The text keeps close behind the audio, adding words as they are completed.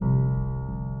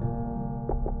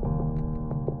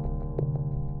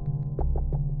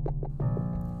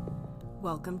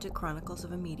Welcome to Chronicles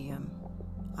of a Medium.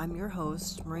 I'm your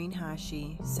host, Maureen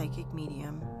Hashi, psychic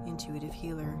medium, intuitive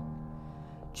healer.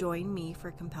 Join me for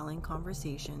compelling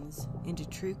conversations into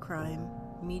true crime,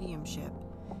 mediumship,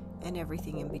 and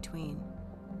everything in between.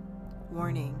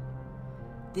 Warning: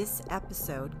 this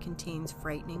episode contains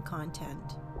frightening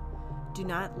content. Do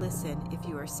not listen if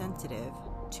you are sensitive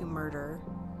to murder,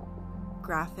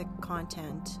 graphic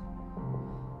content,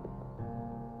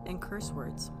 and curse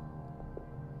words.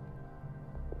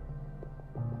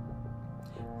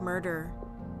 Murder,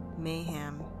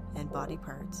 mayhem, and body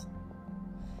parts.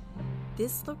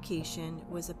 This location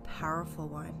was a powerful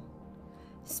one.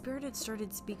 Spirit had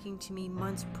started speaking to me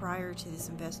months prior to this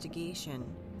investigation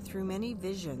through many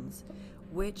visions,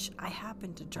 which I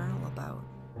happened to journal about.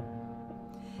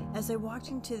 As I walked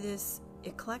into this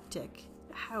eclectic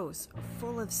house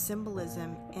full of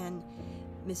symbolism and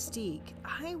mystique,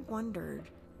 I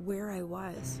wondered where I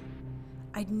was.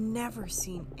 I'd never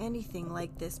seen anything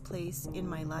like this place in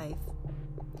my life.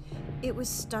 It was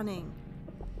stunning.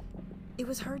 It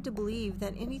was hard to believe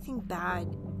that anything bad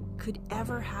could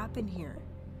ever happen here.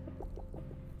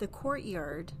 The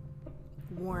courtyard,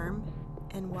 warm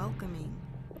and welcoming,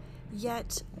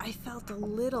 yet I felt a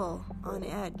little on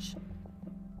edge.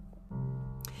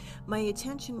 My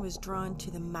attention was drawn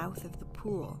to the mouth of the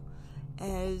pool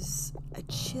as a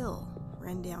chill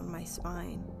ran down my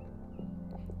spine.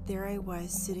 There I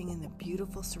was, sitting in the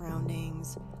beautiful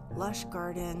surroundings, lush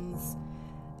gardens,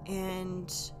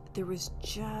 and there was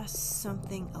just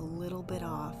something a little bit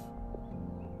off.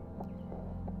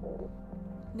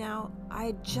 Now, I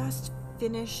had just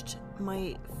finished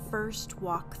my first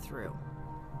walkthrough,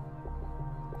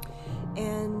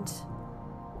 and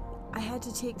I had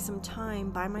to take some time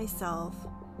by myself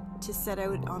to set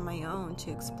out on my own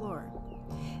to explore,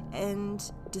 and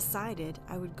decided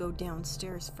I would go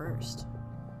downstairs first.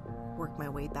 Work my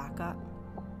way back up.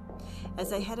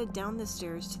 As I headed down the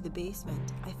stairs to the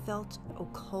basement, I felt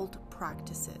occult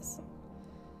practices.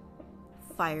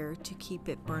 Fire to keep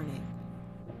it burning,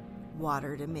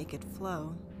 water to make it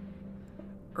flow,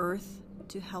 earth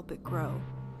to help it grow,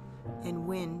 and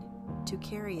wind to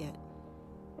carry it.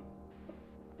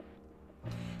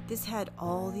 This had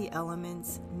all the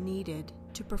elements needed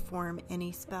to perform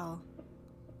any spell.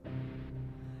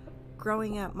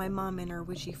 Growing up, my mom and her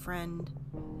witchy friend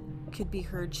could be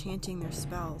heard chanting their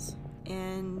spells,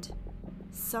 and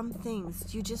some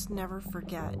things you just never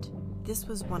forget. This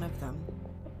was one of them.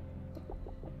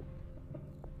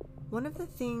 One of the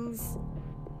things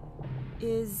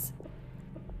is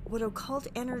what occult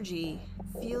energy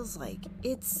feels like.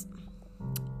 It's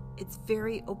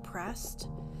very oppressed,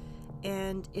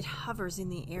 and it hovers in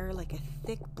the air like a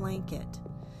thick blanket,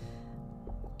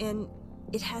 and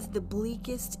it has the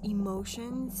bleakest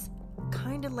emotions,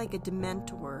 kind of like a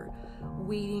dementor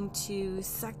waiting to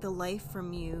suck the life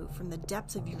from you from the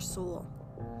depths of your soul.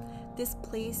 This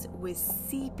place was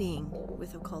seeping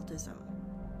with occultism,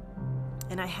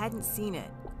 and I hadn't seen it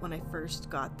when I first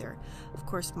got there. Of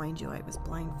course, mind you, I was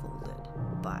blindfolded,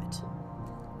 but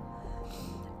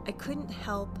I couldn't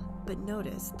help but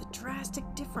notice the drastic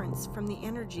difference from the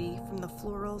energy from the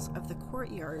florals of the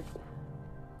courtyard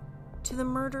to the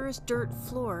murderous dirt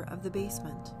floor of the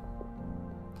basement.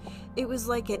 It was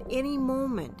like at any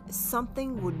moment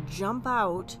something would jump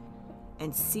out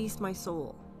and seize my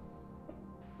soul.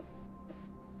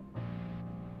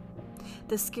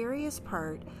 The scariest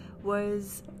part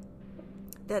was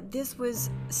that this was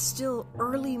still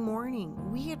early morning.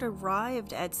 We had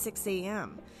arrived at 6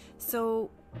 a.m.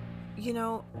 So,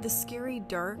 the scary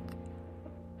dark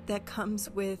that comes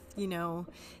with,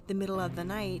 the middle of the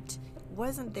night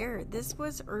wasn't there. This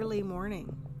was early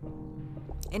morning.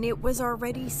 And it was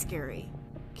already scary.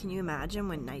 Can you imagine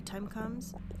when nighttime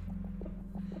comes?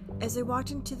 As I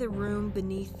walked into the room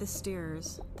beneath the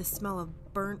stairs, the smell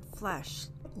of burnt flesh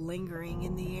lingering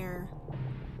in the air.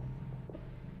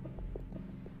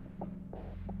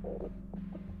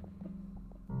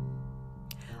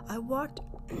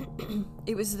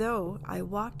 It was as though I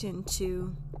walked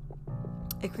into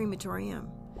a crematorium.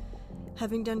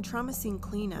 Having done trauma scene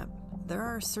cleanup, there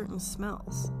are certain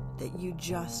smells that you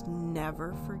just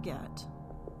never forget.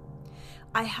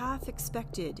 I half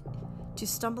expected to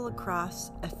stumble across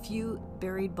a few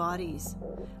buried bodies,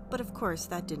 but of course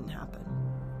that didn't happen.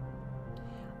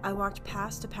 I walked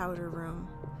past a powder room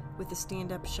with a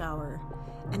stand-up shower,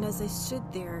 and as I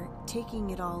stood there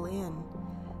taking it all in,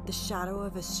 the shadow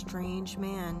of a strange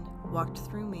man walked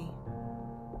through me.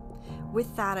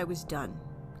 With that, I was done.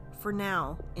 For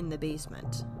now, in the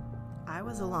basement. I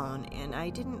was alone, and I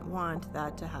didn't want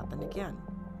that to happen again.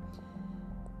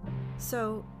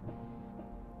 So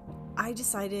I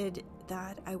decided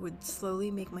that I would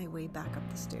slowly make my way back up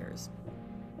the stairs.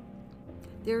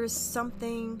 There is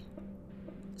something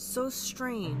so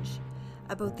strange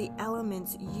about the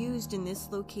elements used in this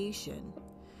location.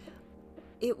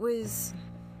 It was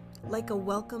like a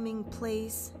welcoming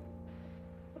place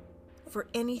for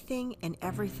anything and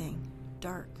everything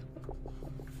dark.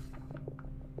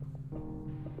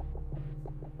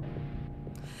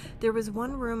 There was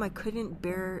one room I couldn't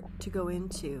bear to go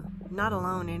into, not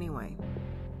alone anyway.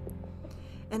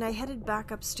 And I headed back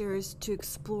upstairs to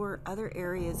explore other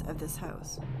areas of this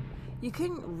house. You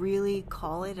couldn't really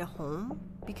call it a home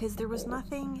because there was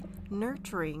nothing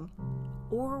nurturing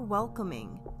or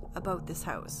welcoming about this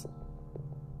house.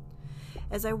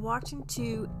 As I walked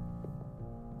into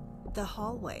the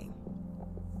hallway,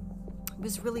 it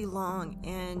was really long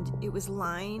and it was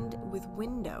lined with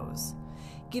windows,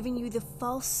 giving you the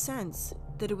false sense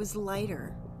that it was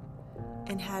lighter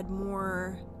and had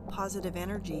more positive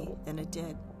energy than it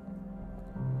did.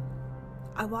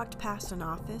 I walked past an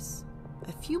office,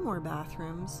 a few more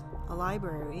bathrooms, a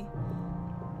library,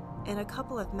 and a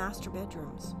couple of master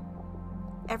bedrooms.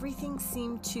 Everything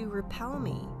seemed to repel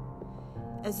me,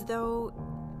 as though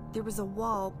there was a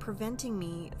wall preventing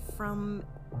me from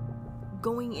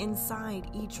going inside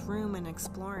each room and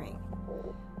exploring.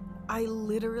 I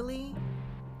literally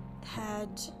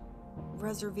had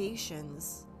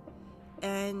reservations,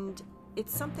 and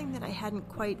it's something that I hadn't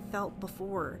quite felt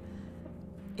before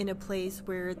in a place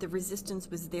where the resistance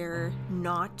was there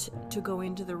not to go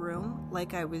into the room.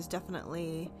 Like I was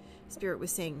definitely, Spirit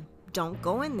was saying, don't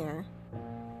go in there.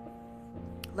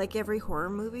 Like every horror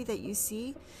movie that you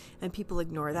see and people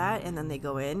ignore that and then they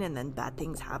go in and then bad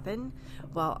things happen.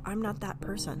 Well, I'm not that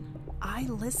person. I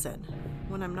listen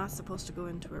when I'm not supposed to go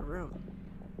into a room.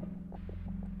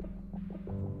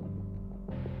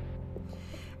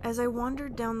 As I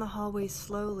wandered down the hallway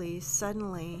slowly,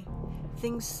 suddenly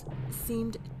things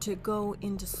seemed to go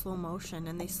into slow motion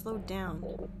and they slowed down.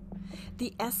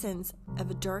 The essence of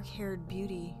a dark-haired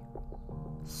beauty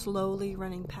slowly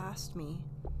running past me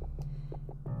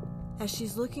as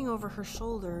she's looking over her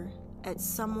shoulder at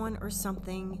someone or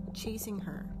something chasing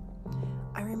her.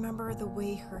 I remember the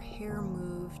way her hair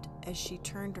moved as she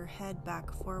turned her head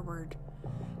back forward.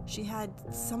 She had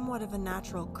somewhat of a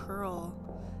natural curl,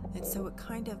 and so it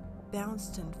kind of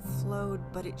bounced and flowed,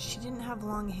 but she didn't have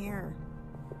long hair.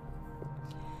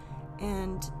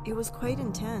 And it was quite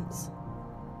intense.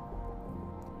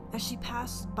 As she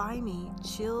passed by me,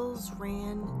 chills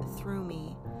ran through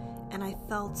me, and I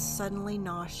felt suddenly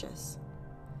nauseous.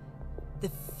 The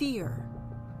fear,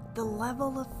 the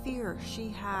level of fear she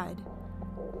had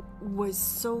was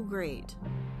so great.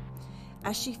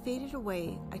 As she faded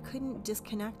away, I couldn't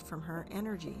disconnect from her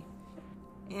energy.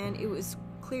 And it was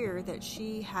clear that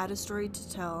she had a story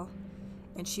to tell,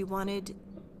 and she wanted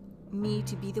me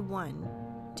to be the one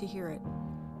to hear it.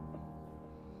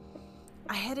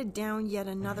 I headed down yet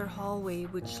another hallway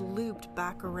which looped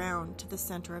back around to the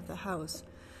center of the house,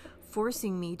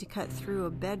 forcing me to cut through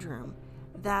a bedroom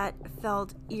that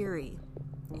felt eerie,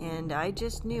 and I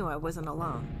just knew I wasn't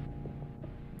alone.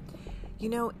 You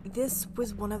know, this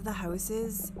was one of the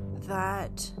houses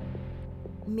that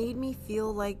made me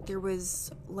feel like there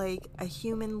was like a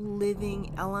human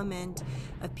living element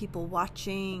of people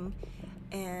watching,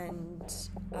 and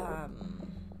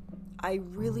I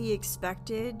really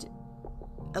expected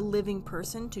a living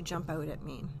person to jump out at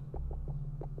me.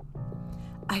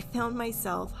 I found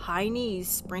myself high knees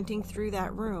sprinting through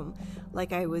that room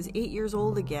like I was 8 years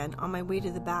old again on my way to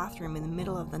the bathroom in the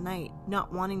middle of the night,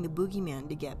 not wanting the boogeyman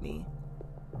to get me.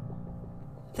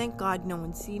 Thank God no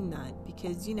one's seen that,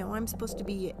 because, you know, I'm supposed to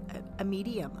be a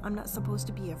medium. I'm not supposed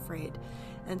to be afraid.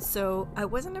 And so I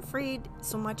wasn't afraid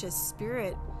so much as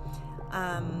spirit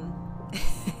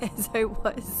as I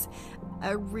was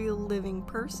a real living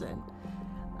person.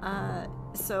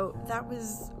 So that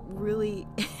was really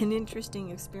an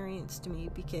interesting experience to me,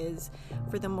 because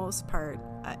for the most part,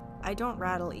 I don't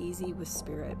rattle easy with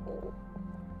spirit.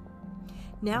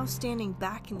 Now standing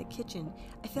back in the kitchen,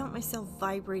 I felt myself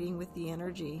vibrating with the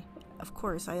energy. Of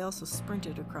course, I also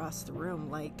sprinted across the room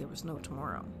like there was no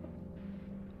tomorrow.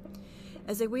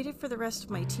 As I waited for the rest of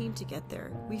my team to get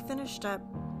there, we finished up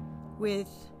with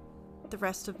the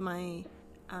rest of my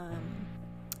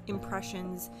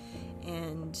impressions,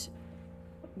 and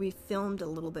we filmed a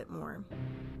little bit more.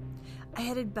 I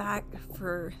headed back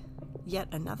for yet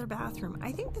another bathroom.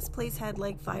 I think this place had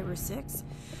like 5 or 6,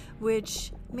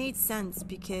 which made sense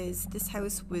because this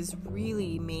house was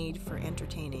really made for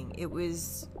entertaining. It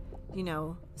was, you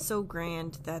know, so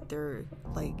grand that they're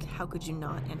like, how could you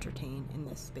not entertain in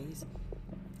this space?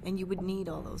 And you would need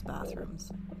all those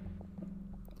bathrooms.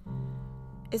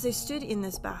 As I stood in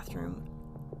this bathroom,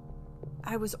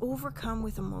 I was overcome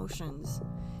with emotions,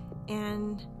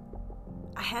 and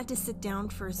I had to sit down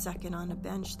for a second on a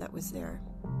bench that was there.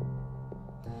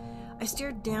 I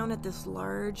stared down at this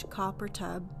large copper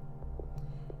tub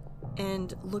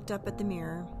and looked up at the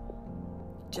mirror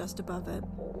just above it,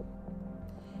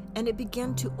 and it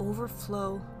began to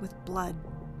overflow with blood.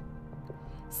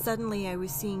 Suddenly, I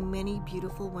was seeing many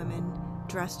beautiful women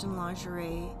dressed in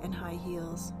lingerie and high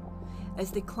heels as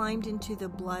they climbed into the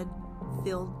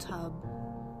blood-filled tub.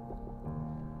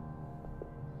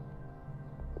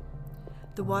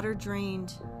 The water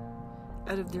drained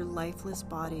out of their lifeless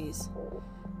bodies,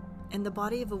 and the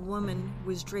body of a woman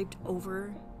was draped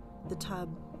over the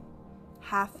tub,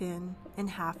 half in and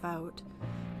half out,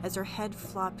 as her head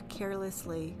flopped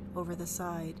carelessly over the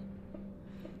side.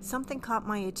 Something caught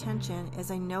my attention as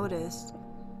I noticed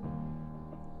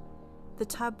the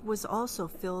tub was also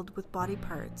filled with body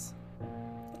parts,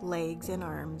 legs and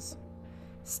arms,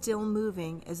 still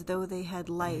moving as though they had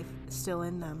life still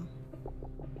in them.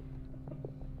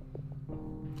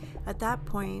 At that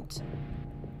point,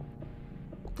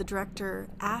 the director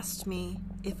asked me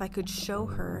if I could show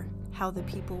her how the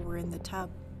people were in the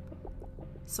tub.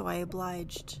 So I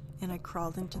obliged, and I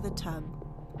crawled into the tub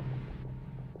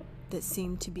that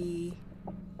seemed to be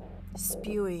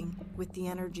spewing with the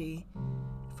energy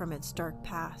from its dark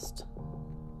past.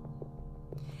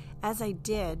 As I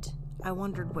did, I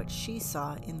wondered what she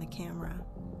saw in the camera.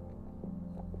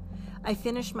 I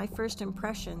finished my first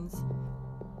impressions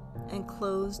and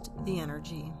closed the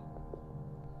energy.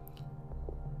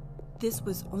 This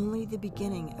was only the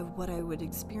beginning of what I would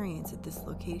experience at this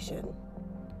location,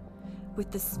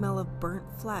 with the smell of burnt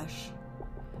flesh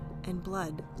and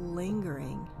blood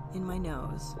lingering in my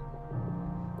nose.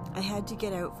 I had to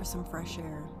get out for some fresh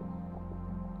air.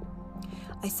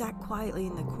 I sat quietly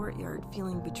in the courtyard,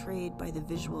 feeling betrayed by the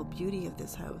visual beauty of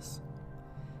this house.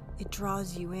 It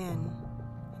draws you in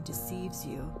and deceives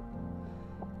you,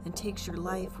 and takes your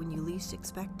life when you least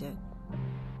expect it.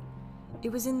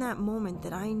 It was in that moment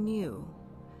that I knew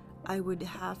I would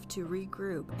have to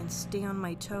regroup and stay on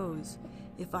my toes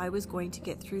if I was going to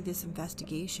get through this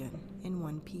investigation in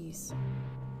one piece.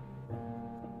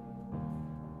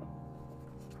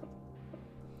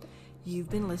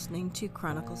 You've been listening to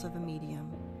Chronicles of a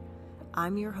Medium.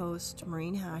 I'm your host,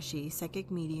 Maureen Hashi, psychic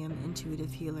medium,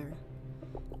 intuitive healer.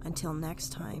 Until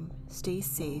next time, stay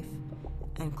safe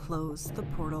and close the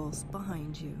portals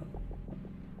behind you.